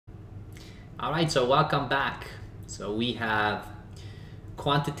All right, so welcome back. So we have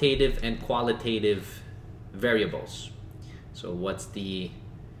quantitative and qualitative variables. So what's the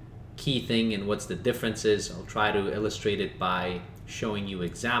key thing and what's the differences? I'll try to illustrate it by showing you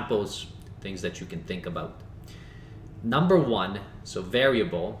examples, things that you can think about. Number one, so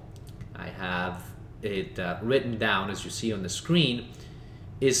variable, I have it written down as you see on the screen,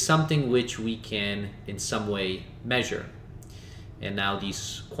 is something which we can in some way measure. And now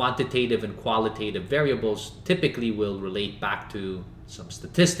these quantitative and qualitative variables typically will relate back to some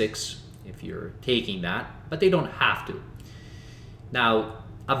statistics if you're taking that, but they don't have to. Now,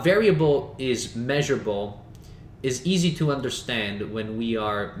 a variable is measurable, is easy to understand when we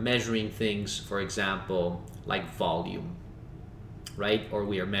are measuring things, for example, like volume, right? Or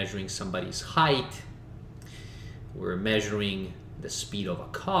we are measuring somebody's height, we're measuring the speed of a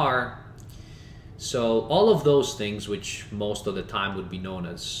car. So all of those things, which most of the time would be known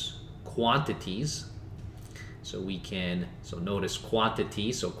as quantities, so we can, so notice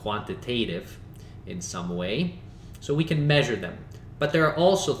quantity, so quantitative in some way, so we can measure them. But there are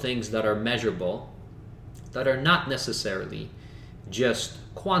also things that are measurable that are not necessarily just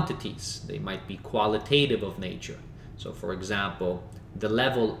quantities. They might be qualitative of nature. So for example, the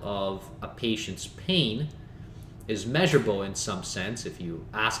level of a patient's pain is measurable in some sense if you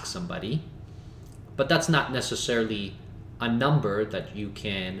ask somebody, but that's not necessarily a number that you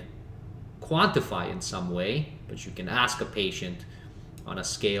can quantify in some way, but you can ask a patient on a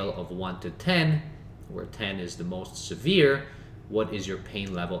scale of 1 to 10, where 10 is the most severe, what is your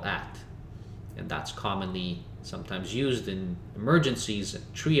pain level at? And that's commonly sometimes used in emergencies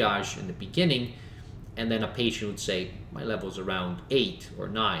and triage in the beginning, and then a patient would say, my level's around 8 or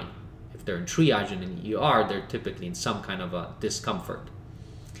 9. If they're in triage and in the ER, they're typically in some kind of a discomfort.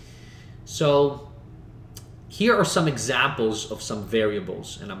 So here are some examples of some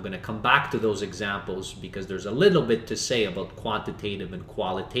variables, and I'm going to come back to those examples because there's a little bit to say about quantitative and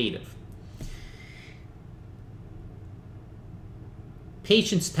qualitative.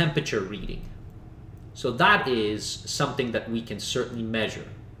 Patient's temperature reading. So that is something that we can certainly measure.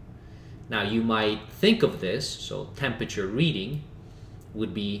 Now you might think of this, so temperature reading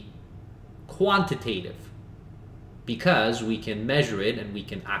would be quantitative because we can measure it and we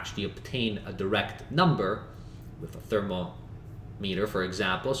can actually obtain a direct number with a thermometer, for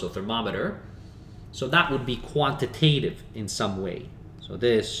example, so thermometer. So that would be quantitative in some way. So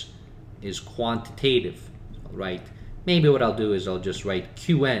this is quantitative. All right. Maybe what I'll do is I'll just write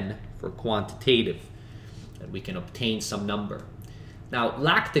QN for quantitative, and we can obtain some number. Now,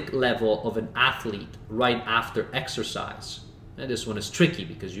 lactic level of an athlete right after exercise. And this one is tricky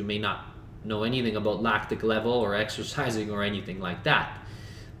because you may not know anything about lactic level or exercising or anything like that.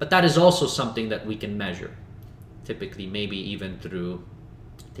 But that is also something that we can measure. Typically, maybe even through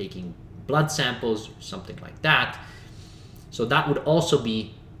taking blood samples or something like that. So that would also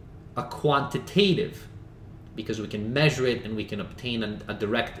be a quantitative because we can measure it and we can obtain a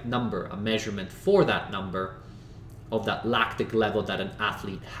direct number, a measurement for that number of that lactic level that an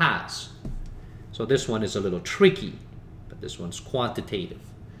athlete has. So this one is a little tricky, but this one's quantitative.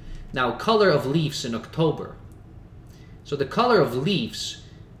 Now, color of leaves in October. So the color of leaves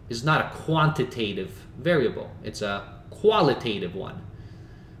is not a quantitative variable, it's a qualitative one.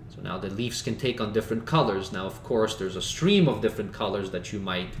 So now the leaves can take on different colors. Now, of course, there's a stream of different colors that you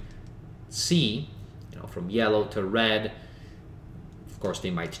might see, you know, from yellow to red. Of course, they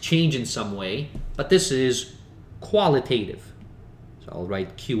might change in some way, but this is qualitative. So I'll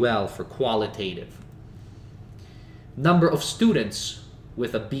write QL for qualitative. Number of students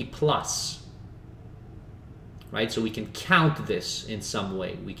with a B+. Right, so we can count this in some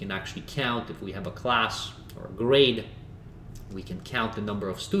way. We can actually count if we have a class or a grade. We can count the number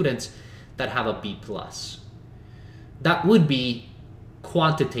of students that have a B+. That would be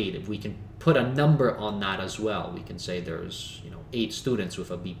quantitative. We can put a number on that as well. We can say there's 8 students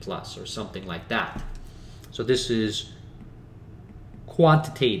with a B+ or something like that. So this is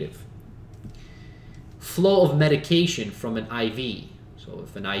quantitative. Flow of medication from an IV. So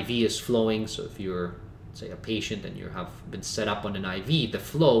if an IV is flowing, so if you're, say, a patient and you have been set up on an IV, the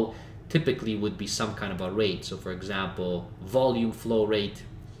flow typically would be some kind of a rate. So for example, volume flow rate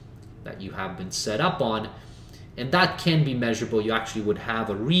that you have been set up on, and that can be measurable. You actually would have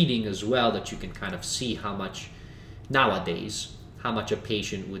a reading as well that you can kind of see how much nowadays, how much a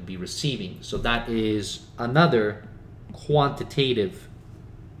patient would be receiving. So that is another quantitative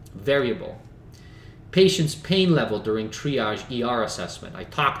variable. Patient's pain level during triage ER assessment. I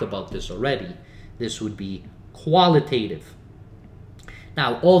talked about this already. This would be qualitative.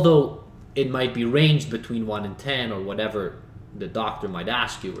 Now, although it might be ranged between 1 and 10 or whatever the doctor might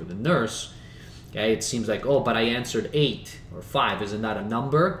ask you or the nurse, Okay, it seems like, oh, but I answered 8 or 5. Isn't that a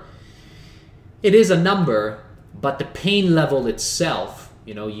number? It is a number, but the pain level itself,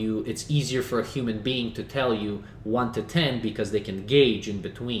 you know, it's easier for a human being to tell you 1 to 10 because they can gauge in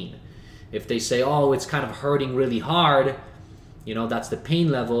between. If they say, oh, it's kind of hurting really hard, you know, that's the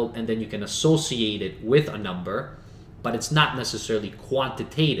pain level, and then you can associate it with a number, but it's not necessarily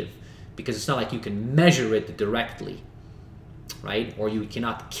quantitative because it's not like you can measure it directly, right? Or you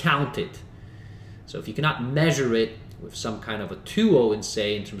cannot count it. So if you cannot measure it with some kind of a tool, and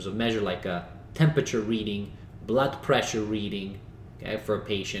say in terms of measure like a temperature reading, blood pressure reading, okay, for a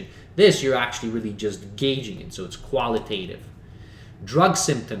patient, this you're actually really just gauging it, so it's qualitative. Drug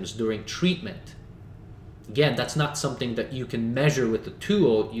symptoms during treatment, again, that's not something that you can measure with a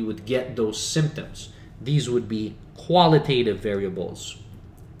tool. You would get those symptoms. These would be qualitative variables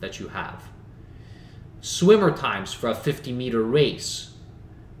that you have. Swimmer times for a 50-meter race.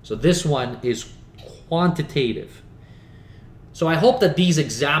 So this one is quantitative. So I hope that these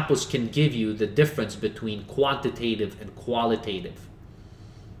examples can give you the difference between quantitative and qualitative.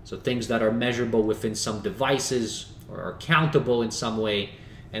 So things that are measurable within some devices or are countable in some way,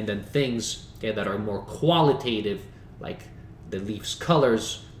 and then things, okay, that are more qualitative, like the leaf's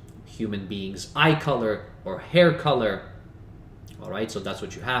colors, human beings' eye color or hair color. All right, so that's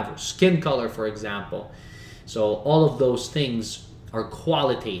what you have, or skin color, for example. So all of those things are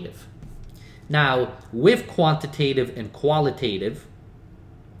qualitative. Now, with quantitative and qualitative,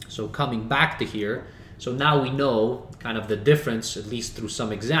 so coming back to here, so now we know kind of the difference, at least through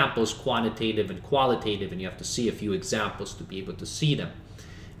some examples, quantitative and qualitative, and you have to see a few examples to be able to see them.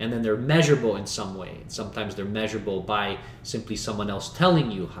 And then they're measurable in some way. And sometimes they're measurable by simply someone else telling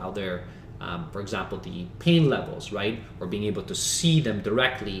you how they're, for example, the pain levels, right? Or being able to see them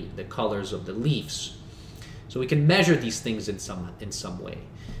directly, the colors of the leaves. So we can measure these things in some way.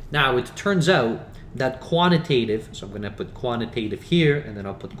 Now, it turns out that quantitative, so I'm going to put quantitative here, and then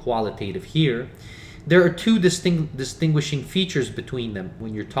I'll put qualitative here. There are two distinguishing features between them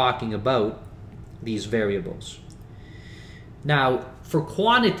when you're talking about these variables. Now, for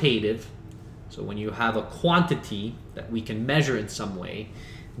quantitative, so when you have a quantity that we can measure in some way,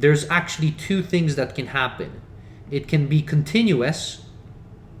 there's actually two things that can happen. It can be continuous,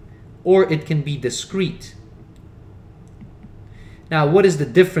 or it can be discrete. Now, what is the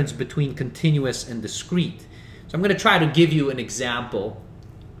difference between continuous and discrete? So I'm going to try to give you an example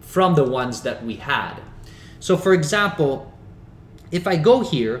from the ones that we had. So for example, if I go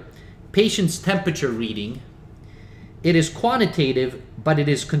here, patient's temperature reading, it is quantitative, but it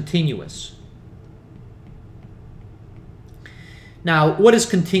is continuous. Now, what does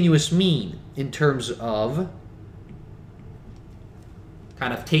continuous mean in terms of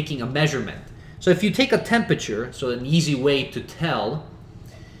kind of taking a measurement? So if you take a temperature, so an easy way to tell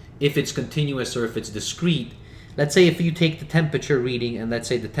if it's continuous or if it's discrete, let's say if you take the temperature reading, and let's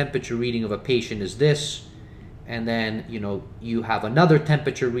say the temperature reading of a patient is this, and then, you know, you have another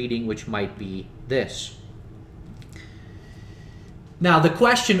temperature reading which might be this. Now, the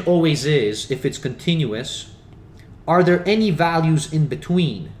question always is, if it's continuous, are there any values in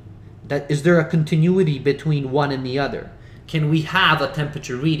between? Is there a continuity between one and the other? Can we have a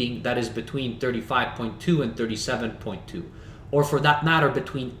temperature reading that is between 35.2 and 37.2? Or for that matter,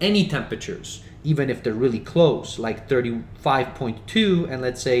 between any temperatures, even if they're really close, like 35.2 and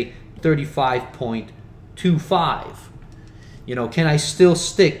let's say 35.25. You know, can I still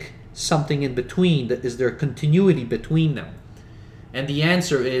stick something in between? Is there a continuity between them? And the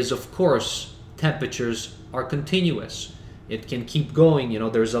answer is, of course, temperatures are continuous. It can keep going, you know,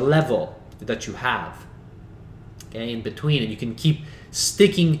 there's a level that you have, okay, in between, and you can keep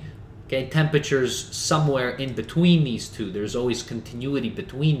sticking, okay, temperatures somewhere in between these two. There's always continuity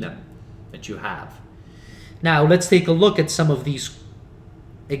between them that you have. Now, let's take a look at some of these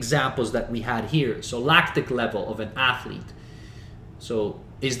examples that we had here. So lactic level of an athlete. So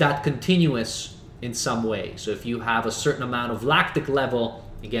is that continuous in some way? So if you have a certain amount of lactic level,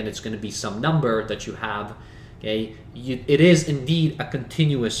 again, it's going to be some number that you have, okay? It is indeed a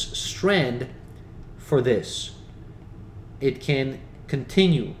continuous strand for this. It can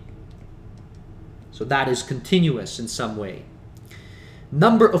continue. So that is continuous in some way.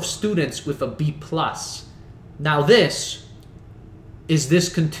 Number of students with a B+. Now this, is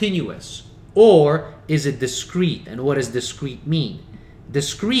this continuous? Or is it discrete? And what does discrete mean?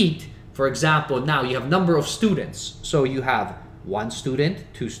 Discrete, for example, now you have number of students. So you have 1 student,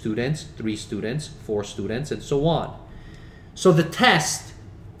 2 students, 3 students, 4 students, and so on. So the test,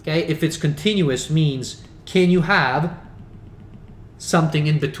 okay, if it's continuous, means can you have something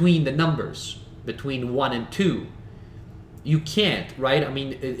in between the numbers, between 1 and 2? you can't, right? I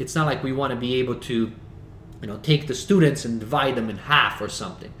mean, it's not like we want to be able to, take the students and divide them in half or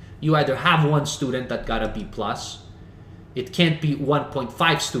something. You either have one student that got a B plus. It can't be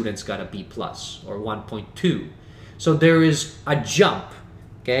 1.5 students got a B plus or 1.2. So there is a jump,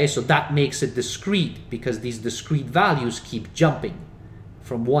 okay? So that makes it discrete because these discrete values keep jumping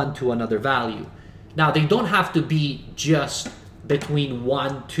from one to another value. Now, they don't have to be just between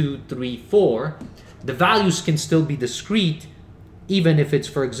 1, 2, 3, 4. The values can still be discrete even if it's,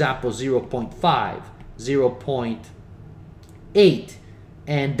 for example, 0.5, 0.8.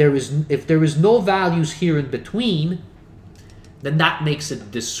 And if there is no values here in between, then that makes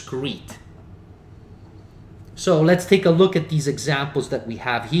it discrete. So let's take a look at these examples that we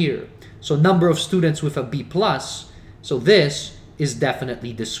have here. So number of students with a B plus. So this is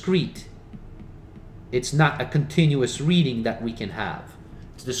definitely discrete. It's not a continuous reading that we can have.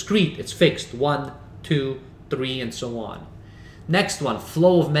 It's discrete, it's fixed, 1, 2, 3, and so on. Next one,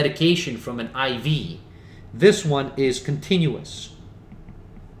 flow of medication from an IV. This one is continuous.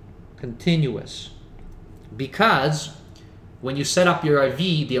 Continuous. Because when you set up your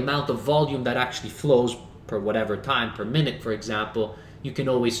IV, the amount of volume that actually flows per whatever time, per minute, for example, you can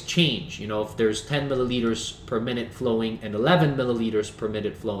always change. If there's 10 milliliters per minute flowing and 11 milliliters per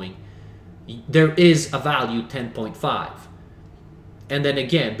minute flowing, there is a value 10.5. And then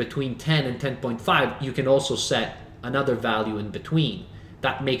again, between 10 and 10.5, you can also set another value in between.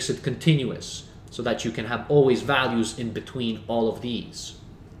 That makes it continuous, so that you can have always values in between all of these.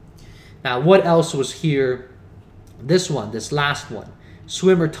 Now, what else was here? This last one,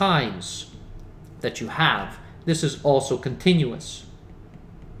 swimmer times that you have. This is also continuous.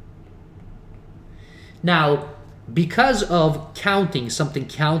 Now, because of counting something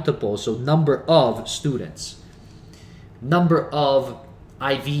countable, so number of students, number of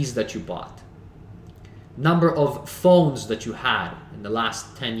IVs that you bought, number of phones that you had in the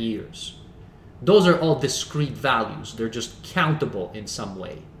last 10 years, those are all discrete values. They're just countable in some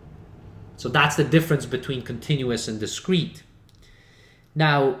way. So that's the difference between continuous and discrete.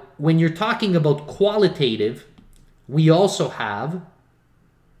 Now, when you're talking about qualitative, we also have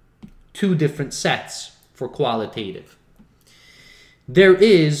two different sets for qualitative. There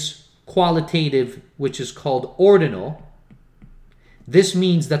is qualitative, which is called ordinal. This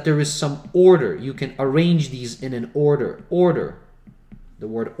means that there is some order. You can arrange these in an order. Order. The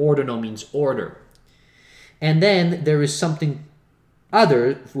word ordinal means order. And then there is something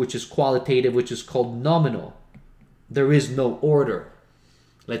other, which is qualitative, which is called nominal. There is no order.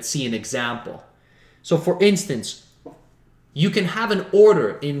 Let's see an example. So for instance, you can have an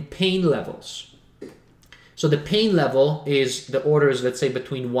order in pain levels. So the pain level is, the order is, let's say,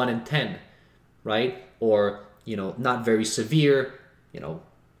 between 1 and 10, right? Or, not very severe,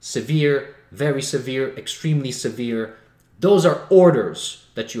 severe, very severe, extremely severe. Those are orders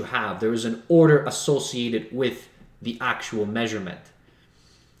that you have. There is an order associated with the actual measurement.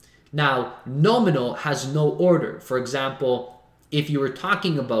 Now, nominal has no order. For example, if you were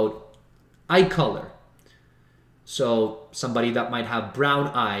talking about eye color, so somebody that might have brown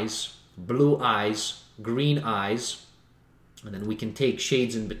eyes, blue eyes, green eyes, and then we can take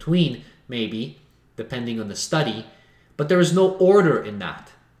shades in between, maybe, depending on the study, but there is no order in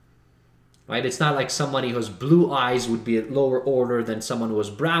that, right? It's not like somebody who has blue eyes would be at lower order than someone who has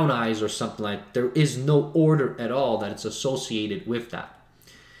brown eyes or something like that. There is no order at all that is associated with that.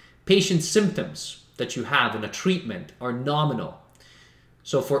 Patient symptoms that you have in a treatment are nominal.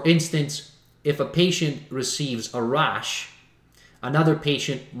 So for instance, if a patient receives a rash, another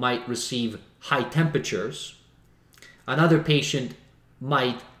patient might receive high temperatures, another patient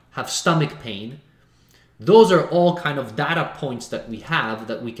might have stomach pain. Those are all kind of data points that we have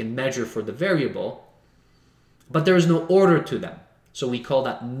that we can measure for the variable, but there is no order to them. So we call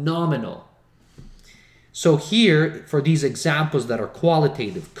that nominal. So here, for these examples that are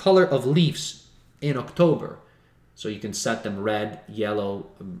qualitative, color of leaves in October. So you can set them red, yellow,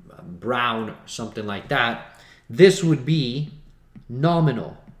 brown, something like that. This would be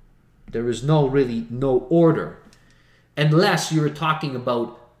nominal. There is really no order. Unless you're talking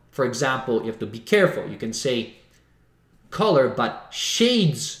about, for example, you have to be careful. You can say color, but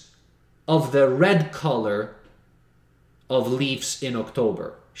shades of the red color of leaves in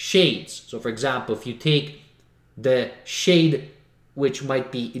October. Shades. So for example, if you take the shade which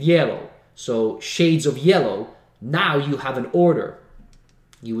might be yellow, so shades of yellow, now you have an order.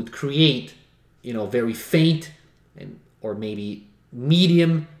 You would create, very faint or maybe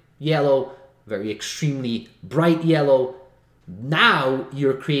medium yellow, very extremely bright yellow. Now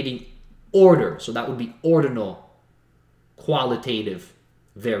you're creating order. So that would be ordinal qualitative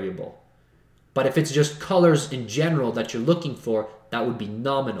variable. But if it's just colors in general that you're looking for, that would be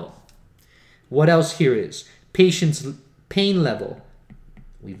nominal. What else here is? Patient's pain level.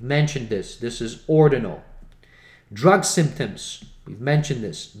 We've mentioned this. This is ordinal. Drug symptoms. We've mentioned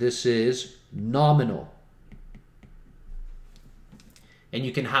this. This is nominal. And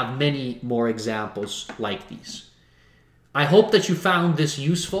you can have many more examples like these. I hope that you found this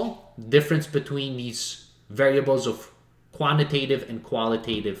useful. Difference between these variables of quantitative and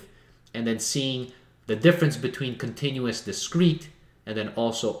qualitative, and then seeing the difference between continuous, discrete, and then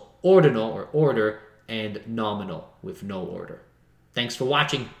also ordinal or order and nominal with no order. Thanks for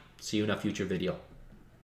watching. See you in a future video.